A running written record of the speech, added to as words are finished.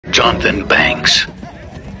Jonathan Banks.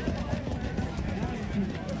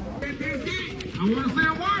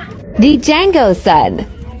 The Django Son.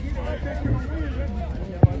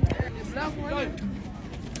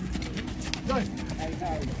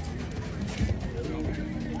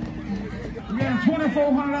 We got a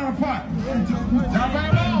 $2,400 pot. Now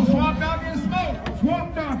right along, Swamp Donkey and Smoke.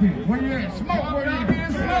 Swamp Donkey, where you at? Smoke, where you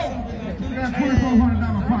at? Smoke. We got a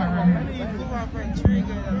 $2,400 pot right here.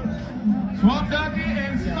 Swamp Donkey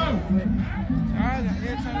and Smoke.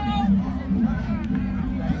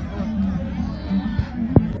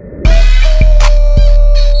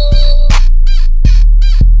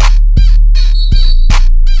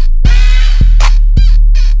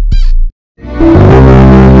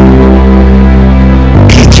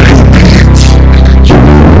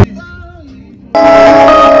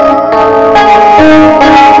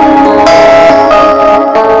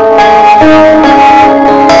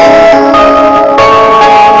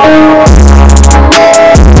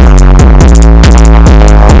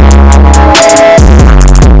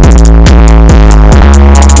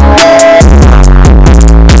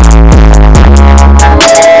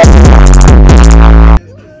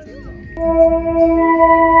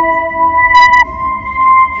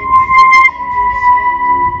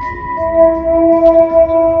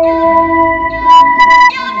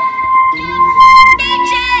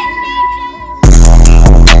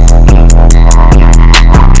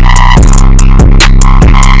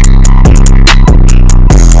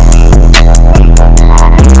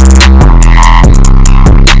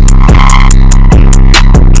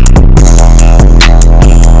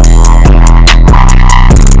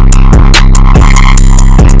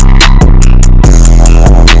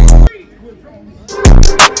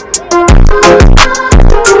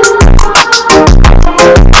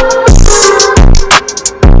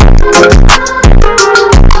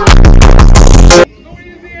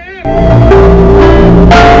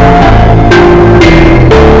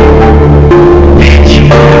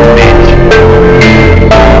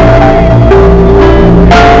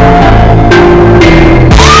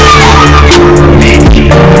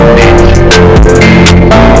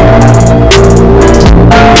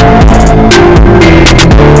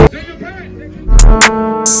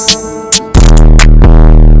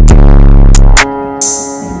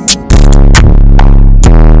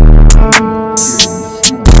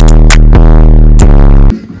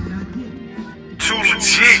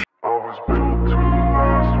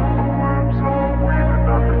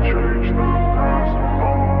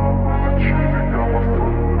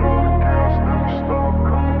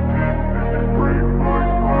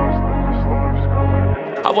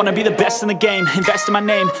 I wanna be the best in the game, invest in my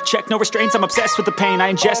name. Check no restraints, I'm obsessed with the pain.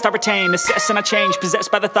 I ingest, I retain, assess and I change. Possessed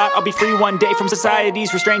by the thought I'll be free one day from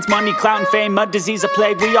society's restraints. Money, clout and fame, mud, disease, a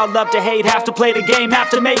plague. We all love to hate, have to play the game, have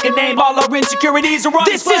to make a name. All our insecurities are on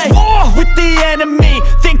display. This is war with the enemy,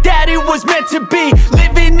 think that it was meant to be.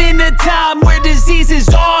 Living in a time where disease is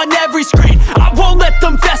on every screen. I won't let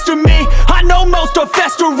them fester me, I know most are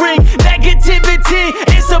festering. Negativity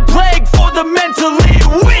is a plague for the mentally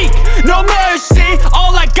weak. No mercy,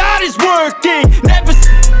 all I got is working. Never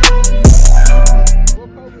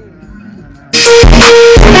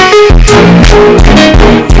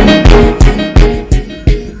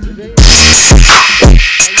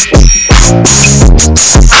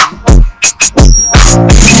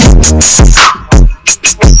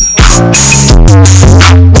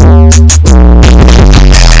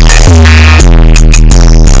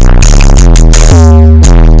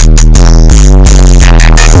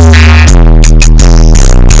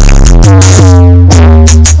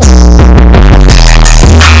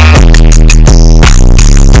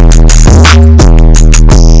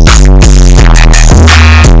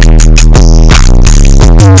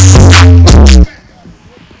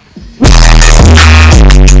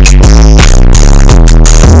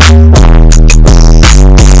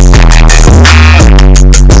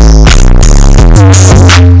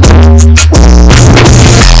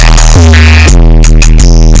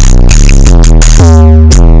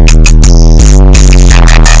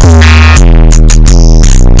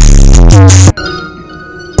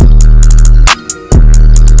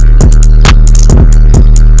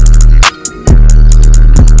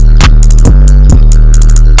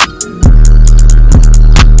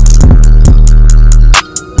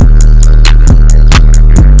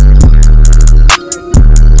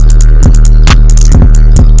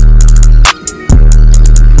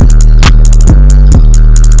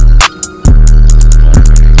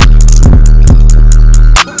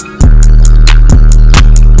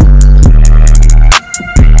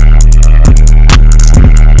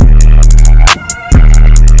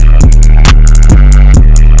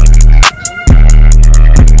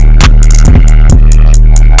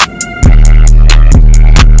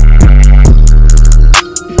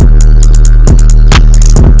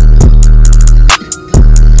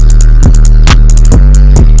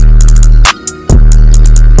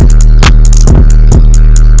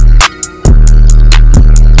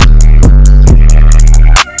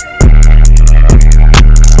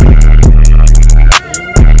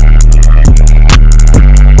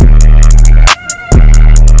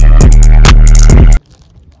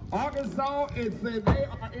saw, it said they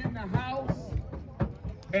are in the house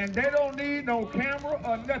and they don't need no camera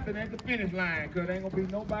or nothing at the finish line because there ain't gonna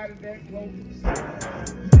be nobody that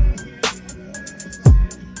close.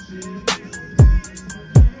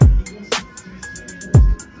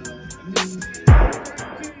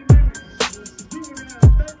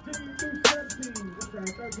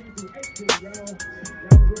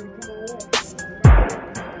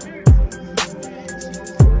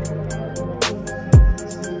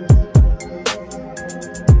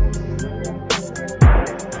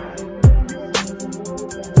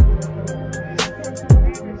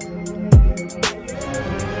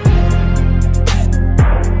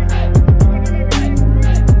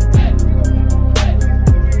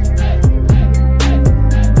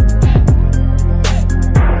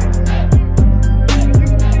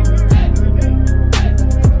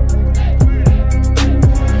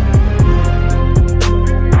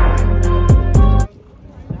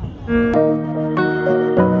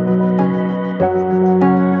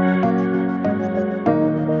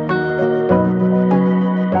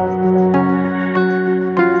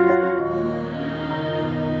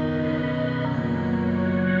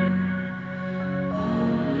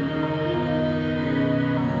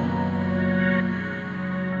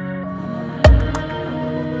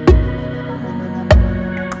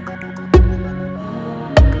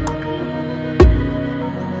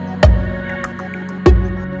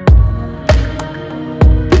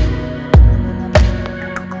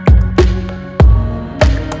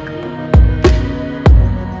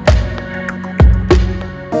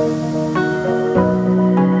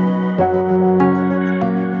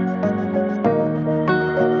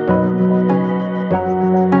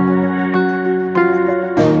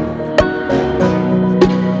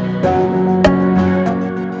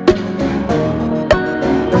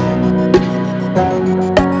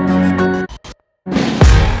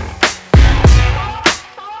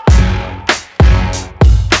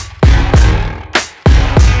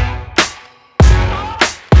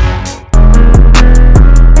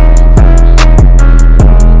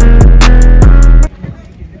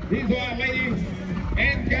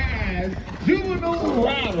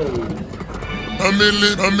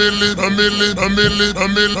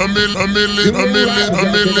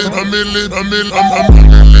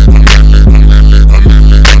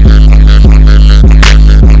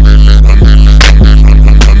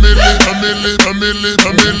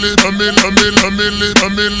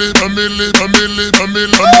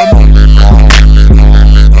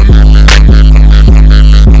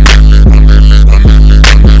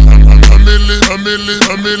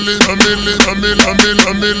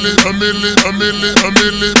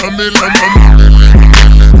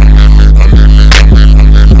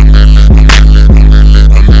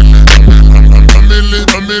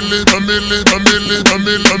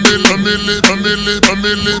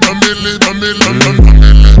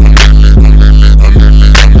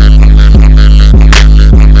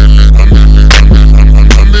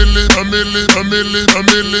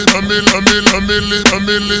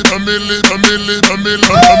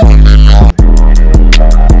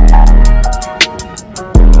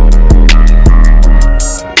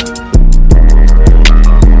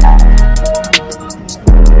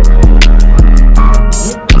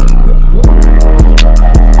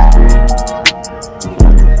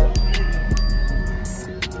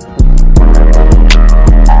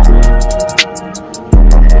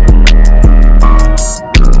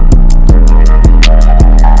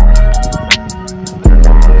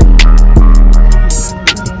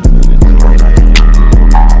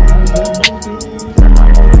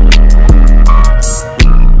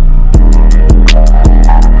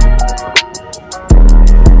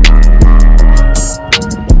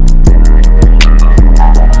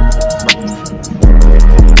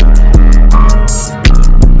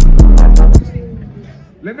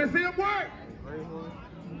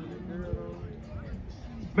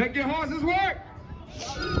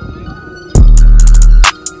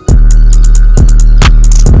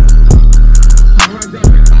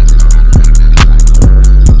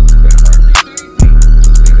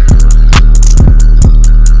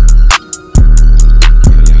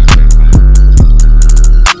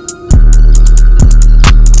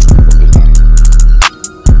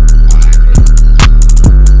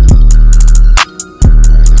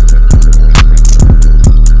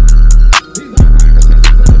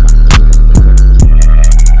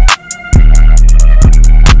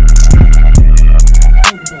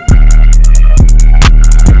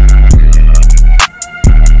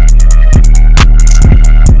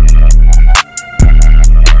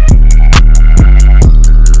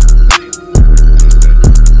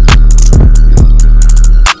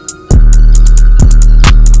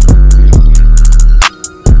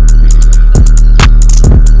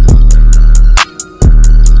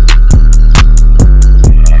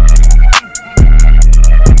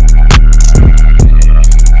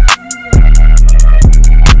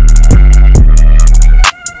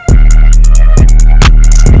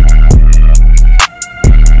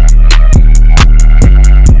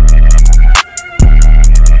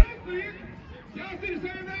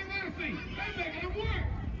 Tennessee. They making it work.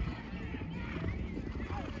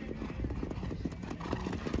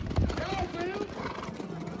 Y'all feel?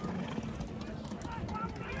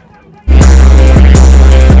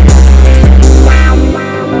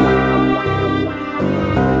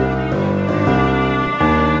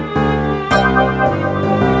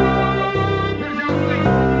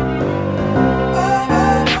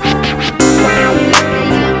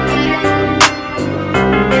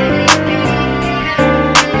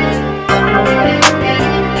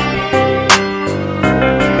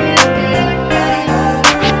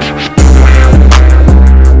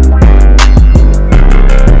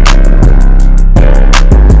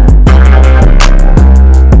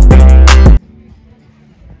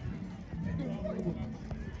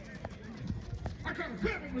 I kind of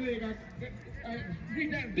cut my leg. I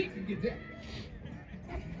reach down deep to get that.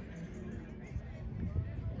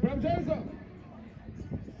 But I'm telling you something.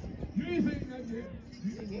 You ain't saying nothing yet.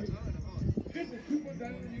 You can wait. This is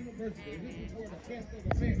SHOWDOWN University. This is where the best of the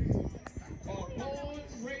best are born,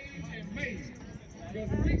 raised, and made. Because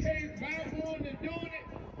if we can't buy one and doing it,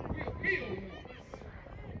 we'll feel one.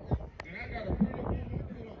 And I got a pretty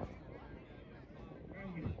good on.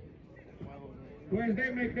 Whereas they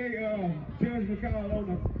make their judgment call on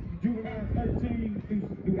the juvenile 13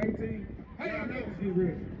 through 18. How y'all know this get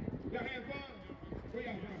ready? Y'all have fun? Where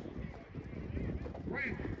y'all from?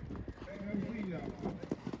 Random. I never seen y'all.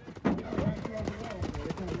 Y'all right across the wall, bro.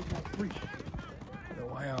 They call it free. Yo,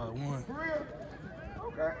 why y'all won? For real?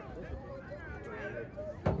 Okay.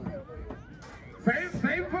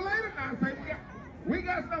 Save for later now. We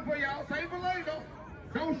got stuff for y'all. Save for later.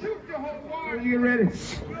 Don't shoot your whole wall. You get ready?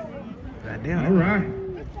 Goddamn. All right.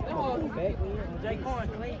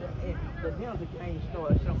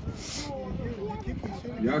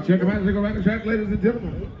 Y'all check them out as they go around the track, ladies and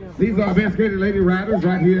gentlemen. These are best gated lady riders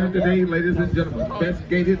right here today, ladies and gentlemen. Best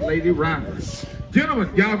gated lady riders.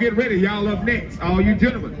 Gentlemen, y'all get ready. Y'all up next. All you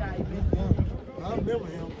gentlemen.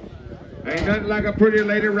 Ain't nothing like a pretty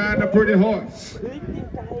lady riding a pretty horse.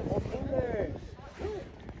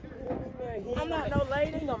 I'm not no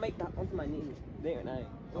lady. Ain't gonna make that onto my knees. There, nice.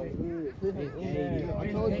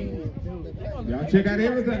 Y'all check out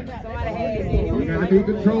everything. You gotta be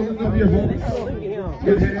controlling of your horse. You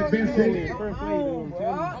gotta have that best shape.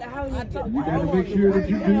 You gotta make sure that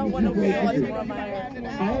you do what you're supposed to do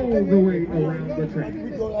all the way around the track. We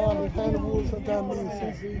go down to find the woods sometimes me and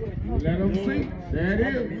CC. You let them see. There it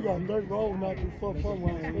is. You got dirt road not too far from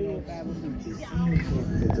around here.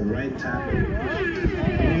 At the right time.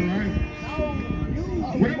 All right.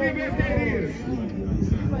 Whatever your best date is.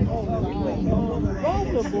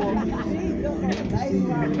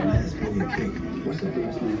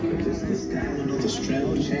 Just the stamina, the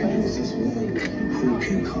strength, champion is just one who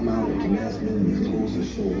can come out at the last minute and close the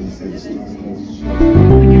show instead of starting the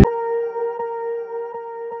show.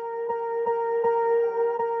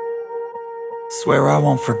 Swear I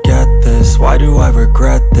won't forget this, why do I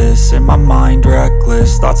regret this? In my mind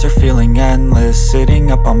reckless, thoughts are feeling endless. Sitting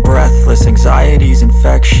up, I'm breathless, anxiety's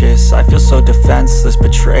infectious. I feel so defenseless,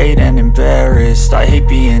 betrayed and embarrassed. I hate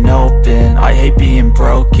being open, I hate being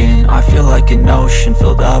broken. I feel like an ocean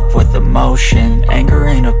filled up with emotion. Anger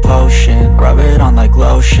ain't a potion, rub it on like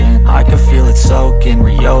lotion. I can feel it soaking,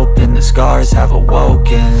 reopen, the scars have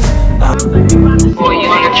awoken. Boy, you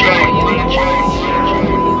wanna try?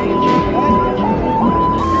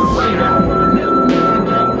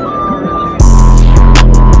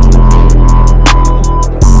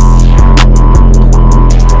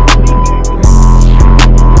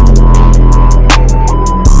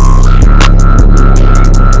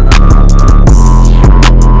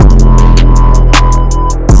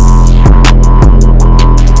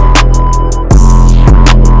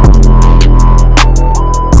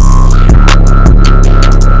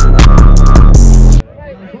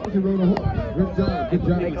 Good job.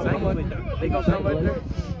 They go somewhere there.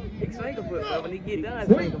 Big Singlefoot, but when he get done,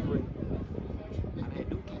 Singlefoot.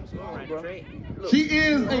 She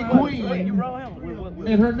is a queen,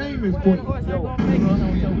 and her name is Queen.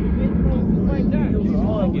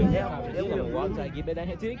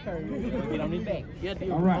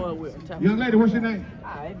 All right. Young lady, what's your name?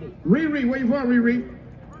 Riri. Where you from, Riri?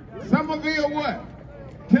 Somerville, what?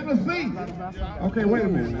 Tennessee. Okay, wait a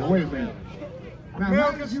minute. Now, wait a minute. Now,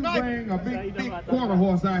 how did you bring a big, thick quarter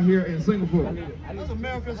horse out here in Singapore? That's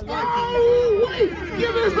American Sniper. Oh, wait!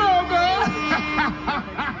 Give me some, girl!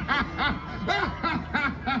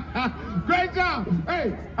 Great job!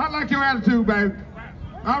 Hey, I like your attitude, baby.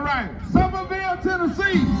 All right, Somerville,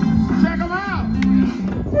 Tennessee. Check them out.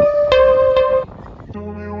 Tell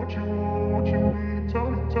me what you want, what you need. Tell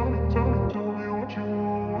me what you want,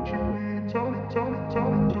 what you need. Tell me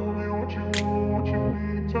what what you want, what you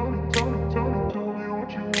need. Tell me what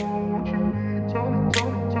you want, what you need. Tell me.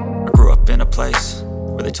 I grew up in a place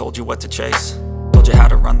where they told you what to chase, told you how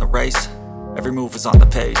to run the race. Every move was on the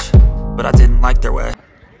page, but I didn't like their way.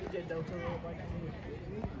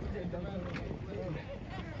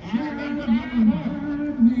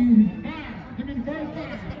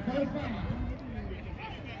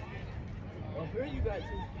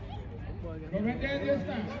 Go right there this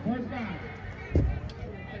time. First time.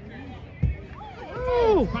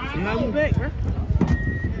 Oh, another back, bro.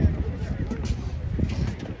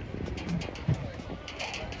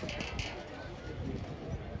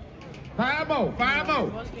 Five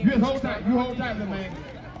more. You just hold tight. You hold tight, man.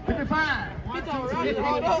 Give me 5. 1, 2, 3,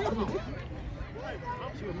 hold up. Come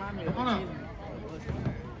on up.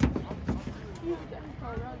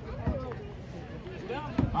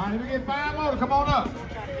 All right, let me get 5 more to come on up.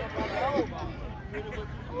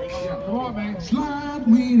 Yeah, come on, man. Slide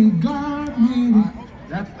with it, glide with it.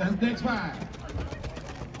 That's next 5.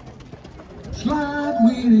 Slide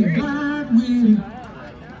with it, glide with it.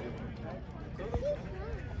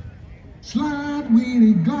 Slide with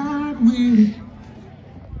it, glide with it.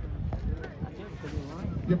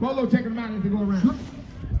 Your bolo check them out as they go around.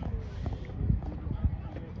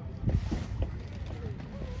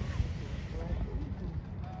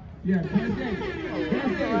 Yeah, that's it.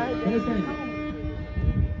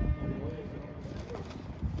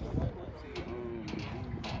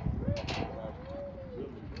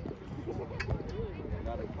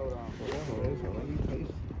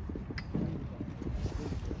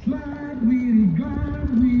 Slide with it, glide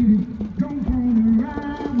with it, don't wanna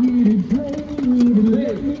ride with it, play with it,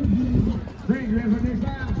 let me do it. Thank you, ready for next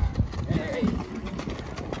time? Hey.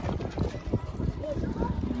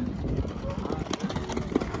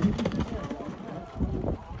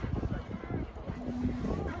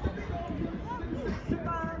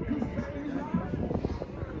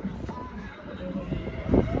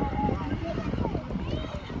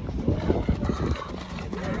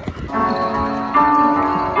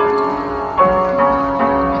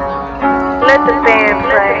 Let the band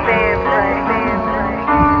play.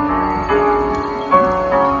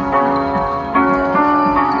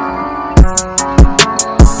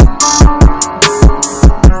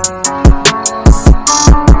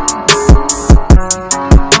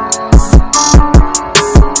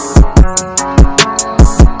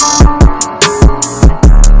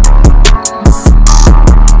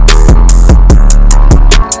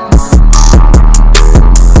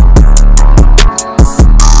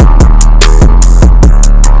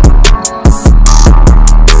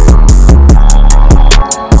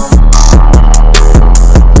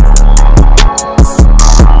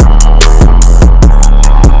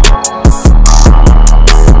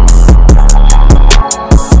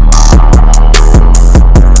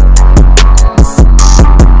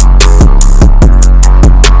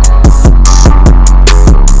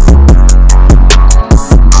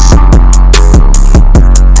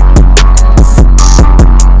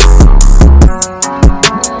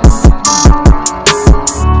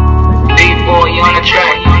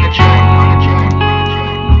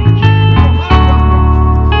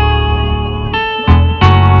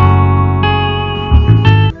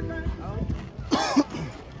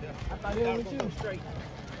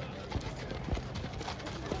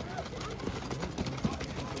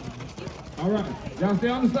 All right, y'all stay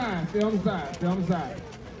on the side, stay on the side, stay on the side.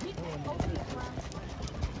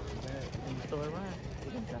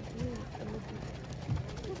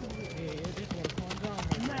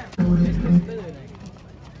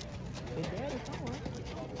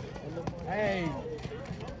 Hey.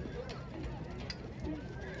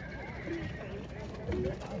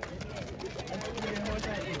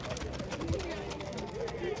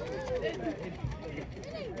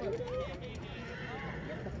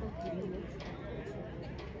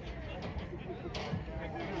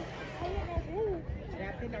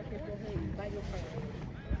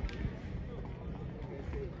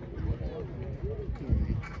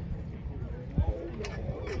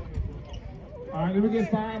 All right, let me get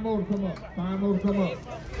 5 more to come up. 5 more to come up.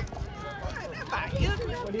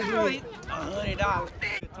 What is it? $100.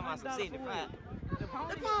 Come on, some 75. The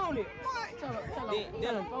pony. What? Tell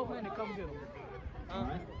them 400 come get them. All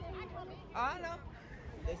right. I know.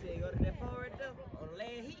 They say go to that pole right there on the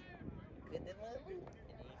land heat. Get that little boot.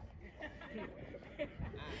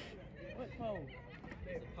 What pole?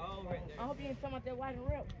 There's a pole right there. I hope you ain't talking about that white and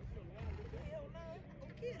red. Hell no.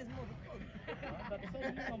 I'm kidding this motherfucker. I'm about to say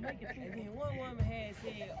you gonna make it. And then one woman had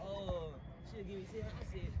said, she'll give me 600. I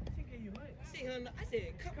said, she give you what? 600. I said,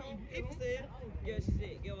 come on. People said, yeah, she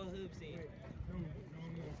said, give her hub said. Don't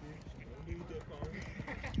need that phone.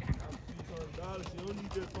 She don't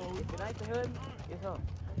need that phone. If it ain't the husband, it's her.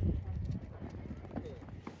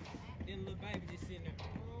 Then little baby just sitting there.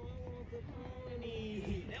 Oh, I want the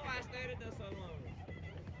pony. That's why I stayed there so long.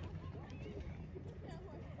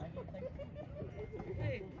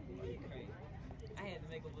 Hey, you crazy. I had to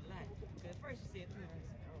make up a lie. Cause at first she said to me,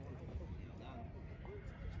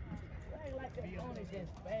 I ain't like that pony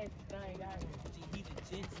just fast thing out here. he the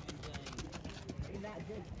gentlest thing. He not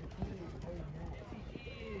just the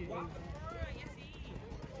kid. Walk around, yes he is.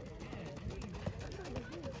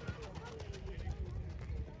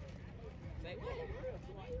 Say what?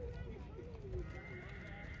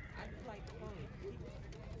 I just like the pony.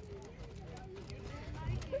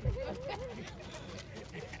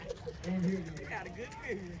 You got a good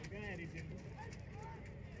figure.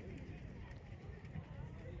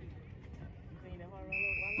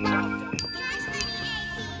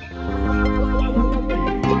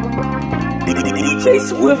 DJ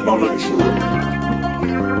Swift on the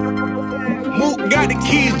Mook got the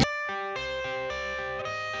keys.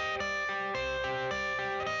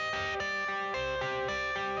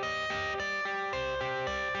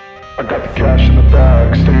 I got the cash in the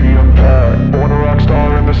bag, stadium packed. Born a rock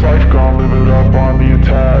star in this life, gon' live it up on the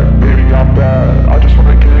attack. Baby, I'm bad, I just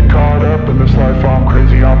wanna get caught up in this life. I'm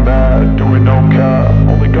crazy, I'm mad, doing no cap.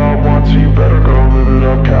 Only God wants you, better go live it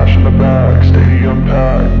up. Cash in the bag, stadium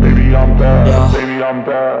packed. Baby, I'm bad, baby, I'm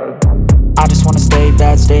bad. I just wanna stay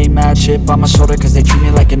bad, stay mad. Chip on my shoulder cause they treat me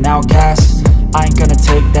like an outcast. I ain't gonna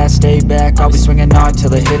take that, stay back. I'll be swinging hard till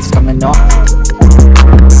the hits coming on.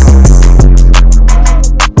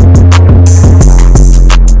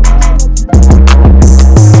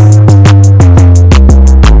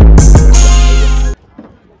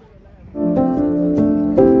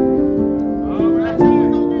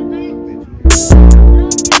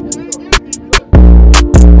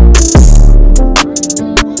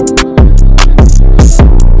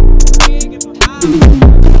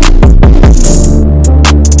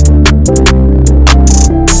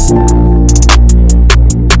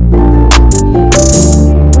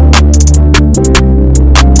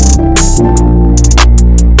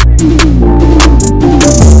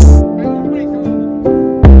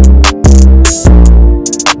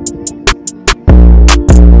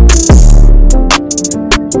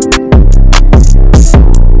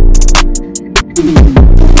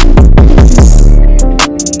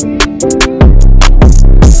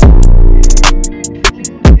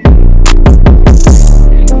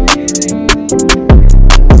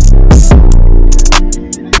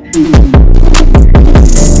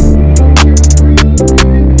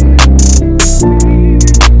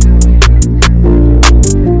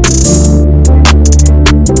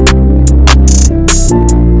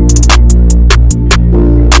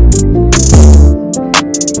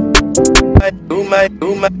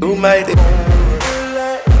 Who made it?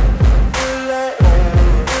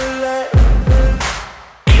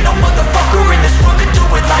 Ain't no motherfucker in this world could do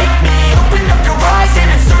it like me. Open up your eyes and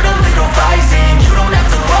insert a little rising. You don't have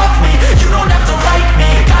to love me, you don't have to like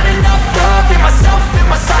me. Got enough love in myself, in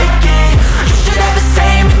my psyche. You should have the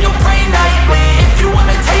same in your brain nightly. If you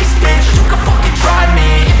wanna taste, bitch, you can fucking try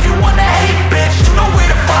me. If you wanna hate, bitch, you know where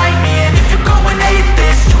to find me. And if you're going hate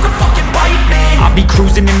this, you can fucking bite me. I'll be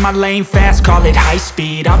cruising in my lane fast, call it high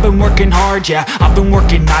speed. I've been working hard, yeah, I've been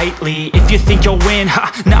working nightly. If you think you'll win,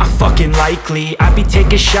 ha, not fucking likely. I be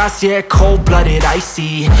taking shots, yeah, cold-blooded,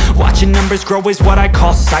 icy. Watching numbers grow is what I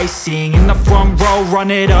call sightseeing. In the front row, run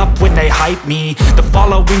it up when they hype me. The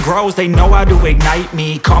following grows, they know how to ignite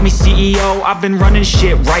me. Call me CEO, I've been running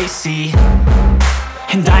shit right, see.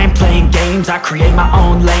 And I ain't playing games, I create my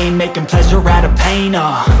own lane. Making pleasure out of pain,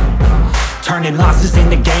 turning losses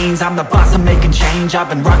into gains. I'm the boss, I'm making change. I've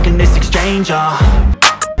been rocking this exchange,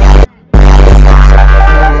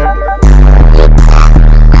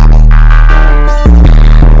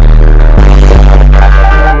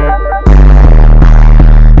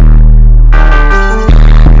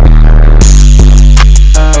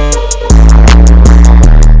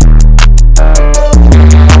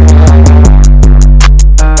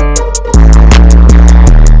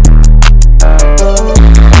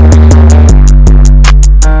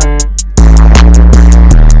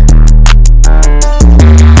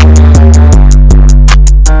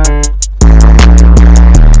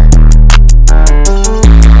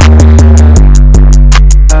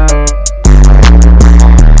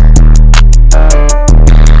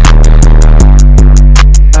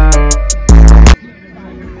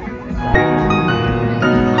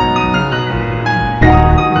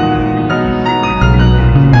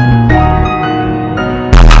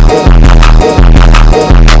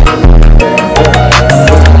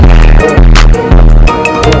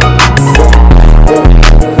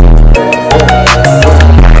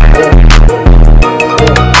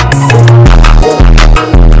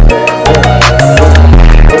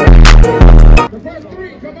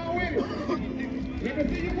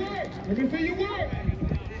 Let me see you work.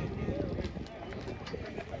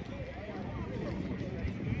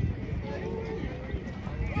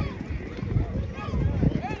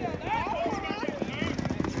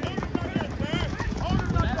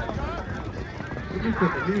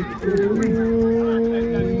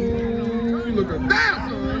 Look at that,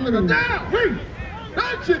 son. Look at that. Wait.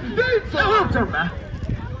 That shit is deep, son. What I'm talking about?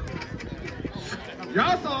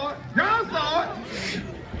 Y'all saw it. Y'all saw it.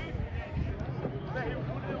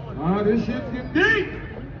 Oh, this shit's getting deep.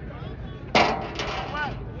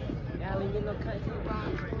 Y'all ain't get no cut to the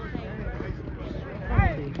bottom.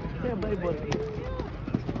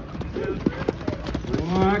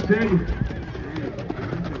 Oh, I tell you.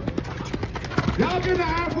 Y'all get the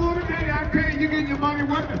iPhone today. I tell you, you getting your money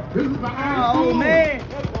worth. This is the iPhone. Oh, man.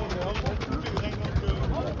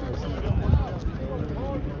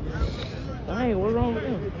 Dang, what's wrong with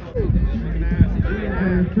him?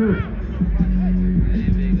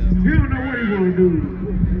 You don't know what he's gonna do.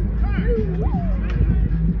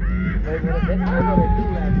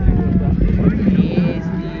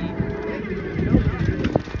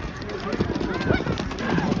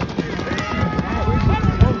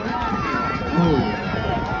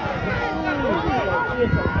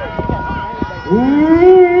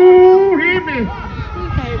 Ooh, hit me.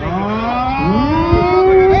 Oh,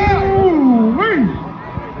 wait.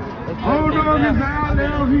 I don't know if he's out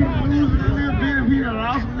there, if he's losing a little bit, if he done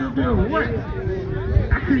lost a little bit, or what.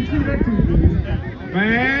 I couldn't see that too good.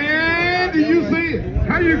 Man, did you see it?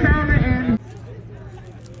 How you call it, Andy?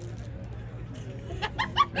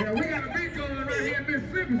 Yeah, we got a big going right here in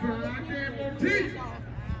Mississippi, so I can't go teach.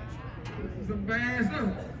 This is some bad stuff.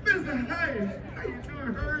 Mr. Hayes, how you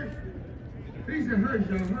doing, Hurst? These are Hurst,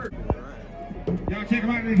 y'all hurt. Y'all check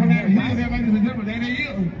them out, they come out of the hills, ladies and gentlemen. There they is.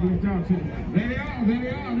 There they are, there they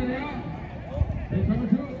are, there they are. They coming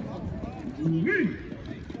to us.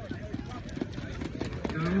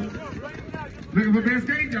 Looking for best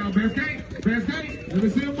skate, y'all. Best skate. Best skate. Let me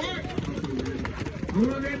see them work.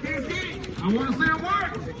 Hold on that best skate. I want to see them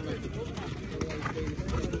work.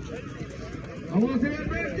 I want to see that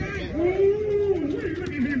best skate. Ooh, look at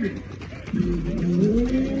him.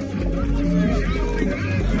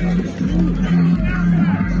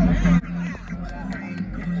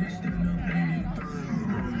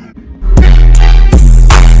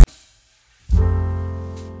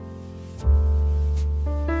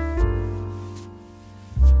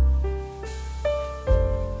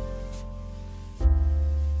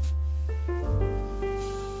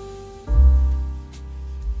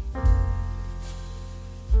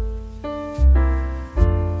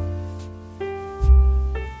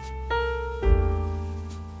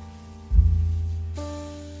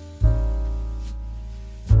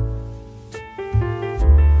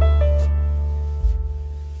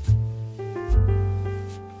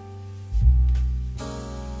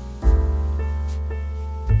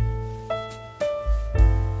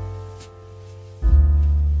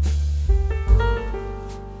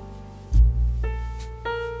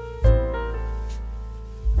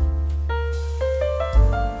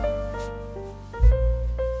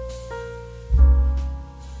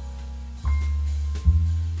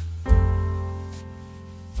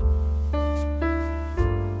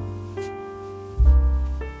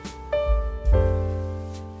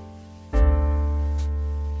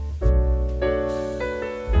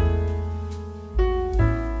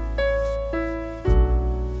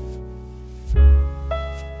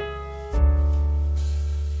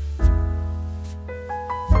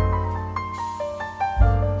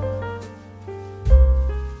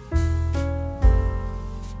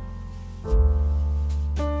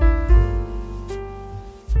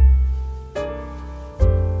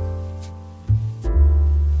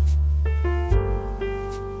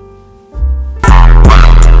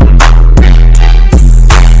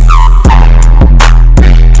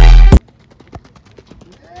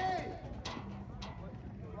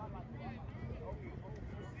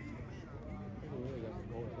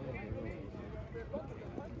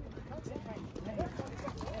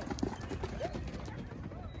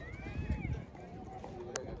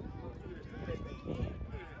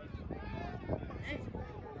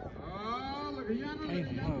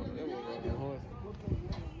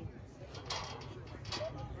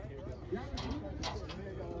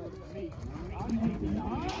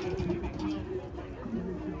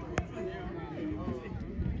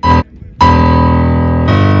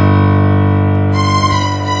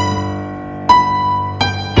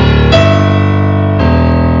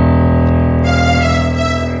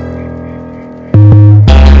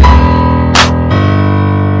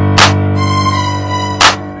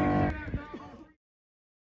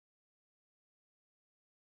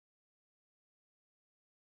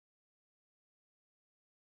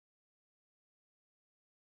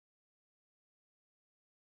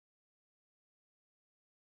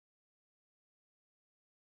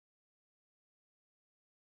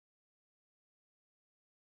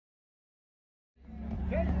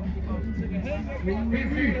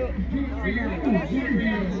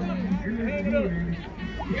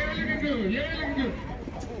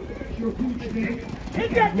 Hit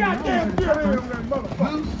that goddamn deer in that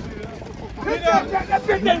motherfucker. Hit that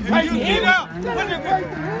bitch ain't fighting him. Get out.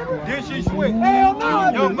 Did she switch? Hell no.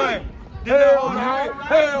 Young man. Hell no.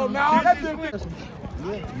 Hell no. That bitch.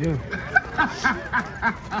 Yeah.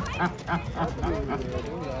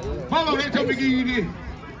 Hold on, let me give you this.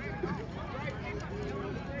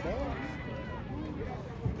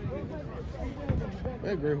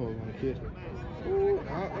 That great horse gonna catch me. Ooh,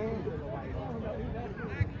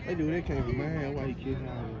 They do that can't be mad. Why he kissing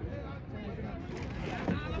all of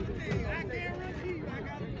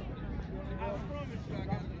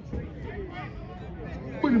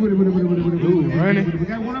Dude, running. We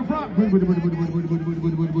got one up front.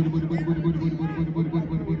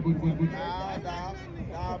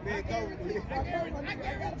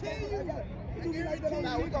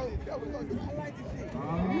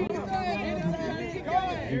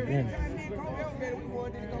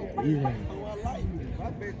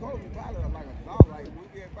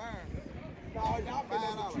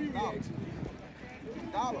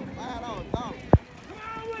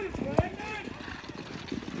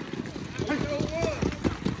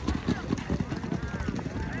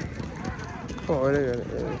 Oh, they got it.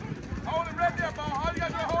 Hold it right there, ball. All you got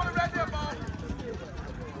to do is hold it right there, ball.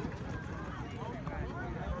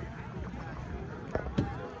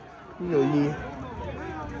 You know, yeah.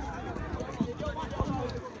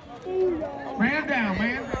 Man down,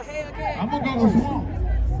 man. I'm going to go with Swamp.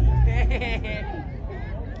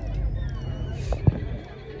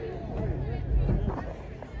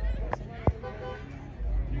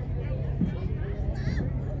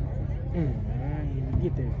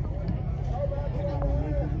 Get there.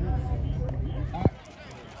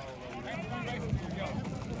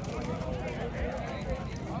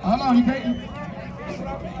 Hold on, you can't.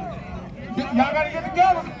 Y'all got to get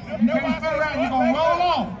together. You can't sit around. You're going to roll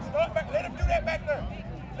on. Let him do that back there.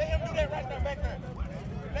 Let him do that right there back there.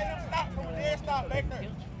 Let him stop from there, stop back there.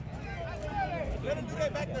 Let him do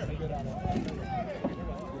that back there.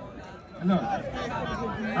 Look,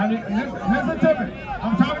 listen to me.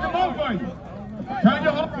 I'm talking to both of you. Turn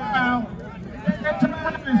your hook around. Turn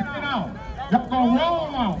around and spin out. Y'all going to roll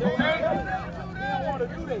on, okay?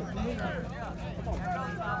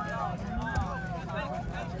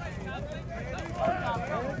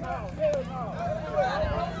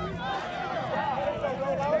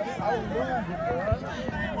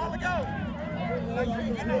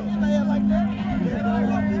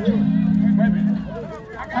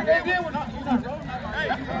 I can't deal with it.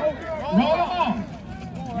 Roll on.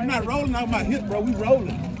 You're not rolling out my hip, bro. We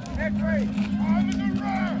rolling. There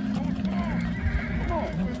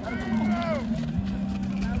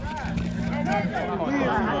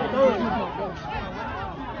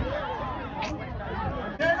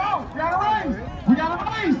you go. We got a race. We got a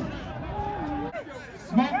race.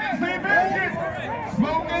 Smoke and see biscuit.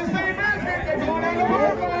 Smoke and see biscuit. They're going on the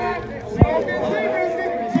ball line. Smoke and see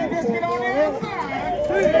biscuit. See biscuit on the inside.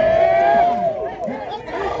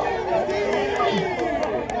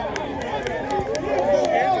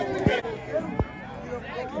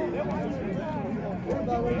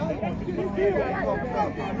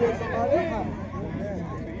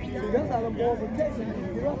 That's how them boys in Texas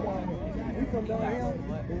get up on it. We come down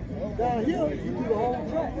here, you do the whole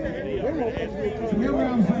track. They won't come to the You know what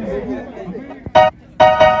I'm saying?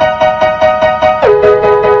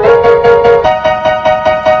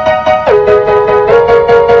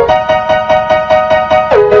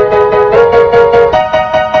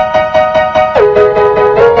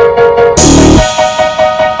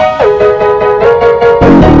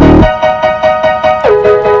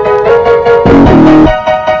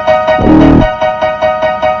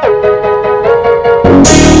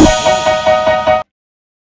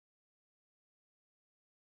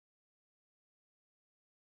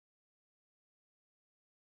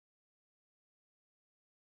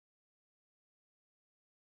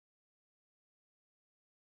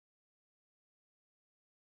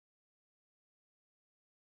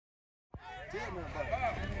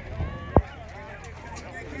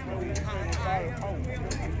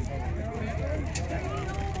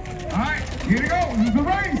 All right, here we go. This is the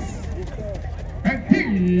race. And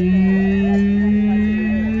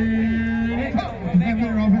here they come. The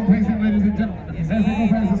winner off in place, ladies and gentlemen. As they go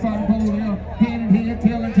past the starting pole, head and head,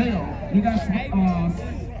 tail and tail. You got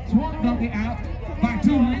Swamp Donkey out by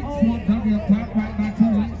 2 lengths. Swamp Donkey up top, right by 2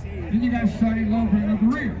 lengths. Then you got Shorty Lowbring at the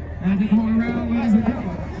rear. As they going around, ladies and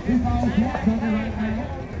gentlemen. It's all Swamp Donkey right now.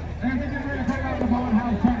 As they get ready to take out the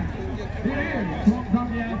barnhouse track. It is Swamp Drop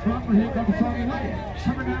the ass drop, but here comes Shorty Low.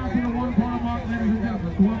 Coming down to the 1 corner mark, ladies and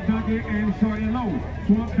gentlemen. Swamp Junkie and Shorty Low.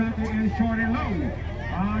 Swamp Junkie and Shorty Low.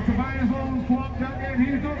 Tobias owns Swamp Junkie and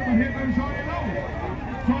he's over, but here comes Shorty Low.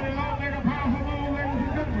 Shorty Low make a powerful move, ladies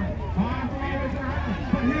and gentlemen.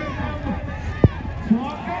 But here comes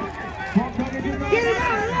Swamp Junkie. Swamp Junkie gets out. Get him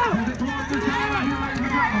out of there. Swamp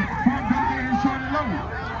Junkie and Shorty Low.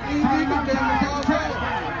 Shorty Low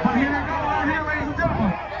but here they go out here, ladies and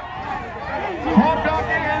gentlemen. Swamp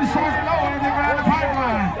Junkie and Shorty Low as they grab the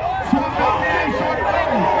pipeline. Swamp Junkie and Shorty Low.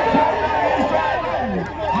 Swamp Junkie and Shorty Low.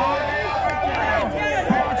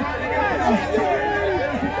 They were trying to get out.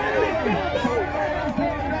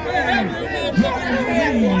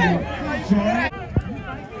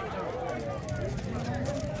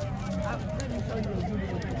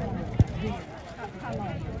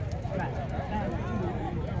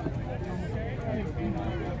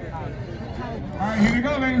 All right, here we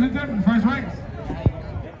go, ladies and gentlemen. First race.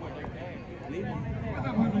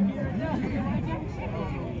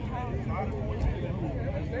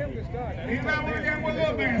 He's not one again with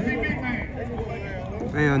little man. See big man.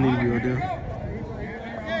 They don't need to be out there.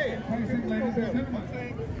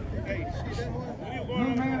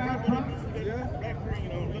 Little man out front.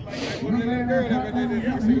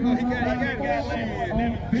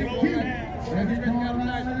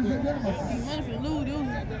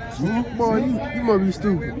 Boy, you must be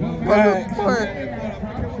stupid. Boy.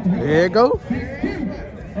 There you go.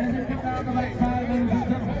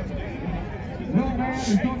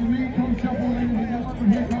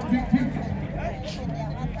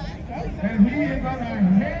 And he is on a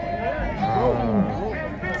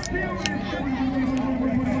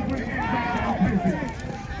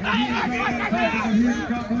here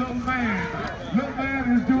comes Little Man. Little Man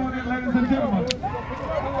is doing it, ladies and gentlemen.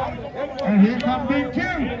 And here comes Big Q.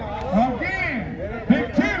 Again. Big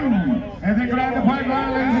Q. As they grab the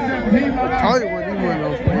pipeline, ladies and gentlemen. He's on Tell you what, he wasn't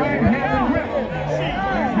on right hand grip.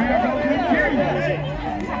 Here comes Big Q.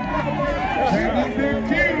 Here comes Big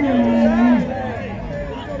Q.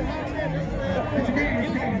 It's a game.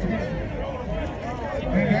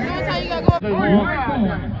 That's how you gotta go.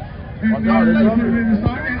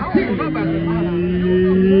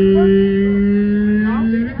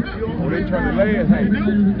 Oh, they turn the last hand.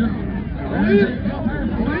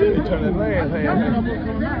 They turn the last hand.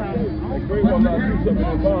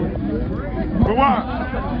 Come on.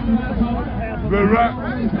 Good right.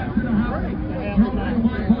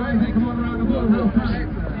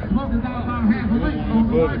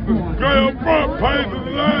 Go up front, paint to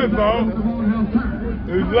the last off.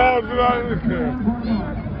 He's lost it out in the camp.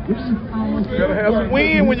 You gotta have some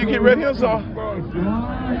wind when you get ready here, so. We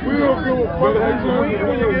don't do it. Better have some wind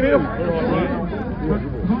when you get here.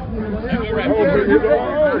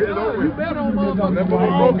 That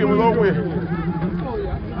broke it was over with.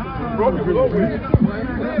 Broke it was over with.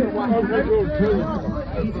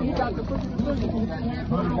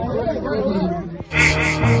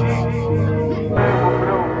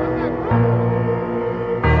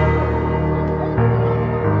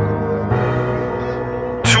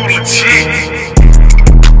 Too legit.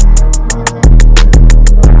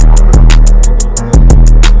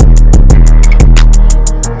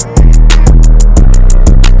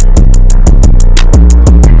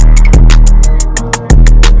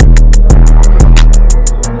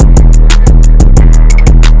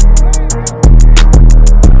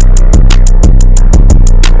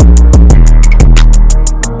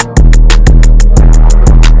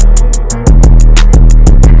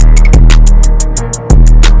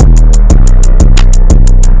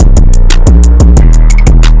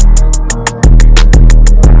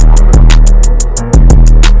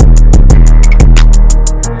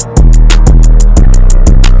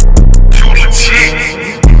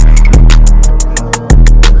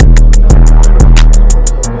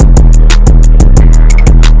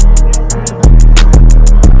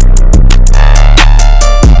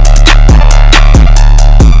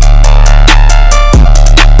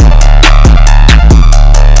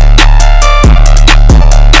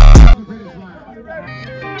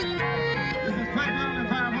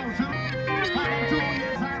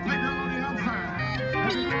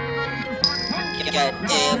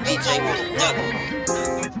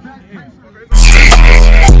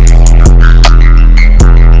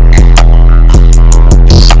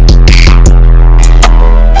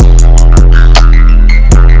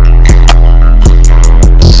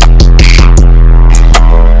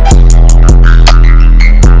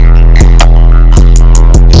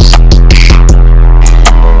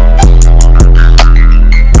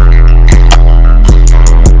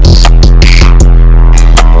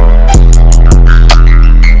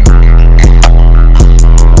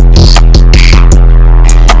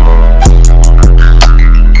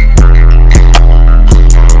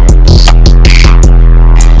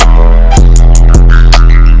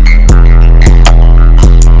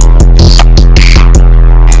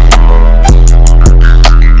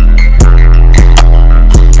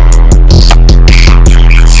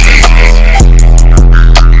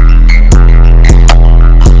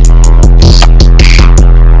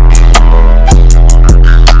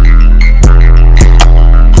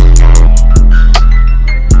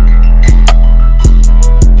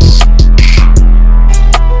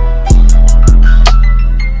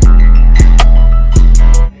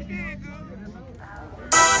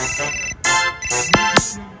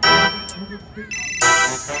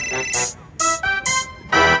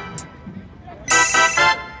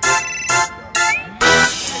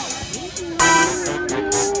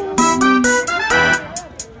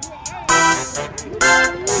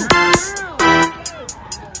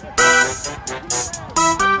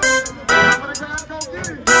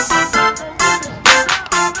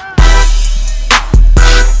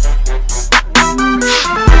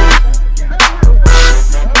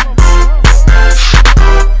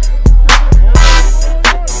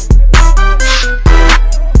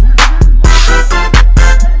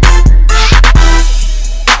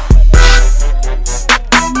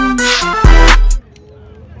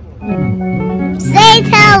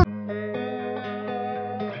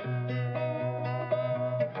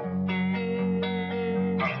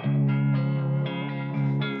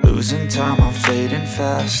 Losing time, I'm fading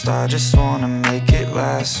fast. I just wanna make it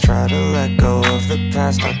last. Try to let go of the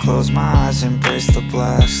past. I close my eyes, embrace the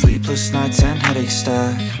blast. Sleepless nights and headaches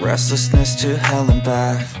stack. Restlessness to hell and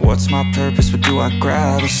back. What's my purpose? What do I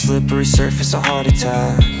grab? A slippery surface, a heart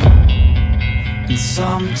attack. And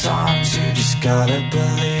sometimes you just gotta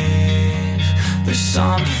believe there's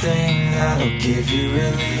something that'll give you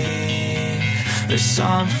relief. There's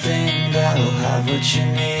something that'll have what you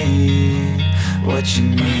need. What you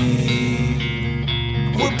need.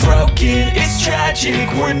 We're broken, it's tragic.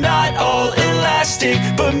 We're not all elastic,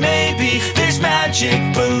 but maybe there's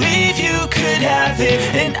magic. Believe you could have it.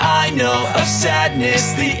 And I know of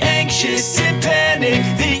sadness, the anxious and panic,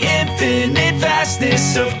 the infinite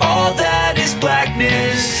vastness of all that is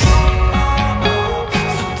blackness.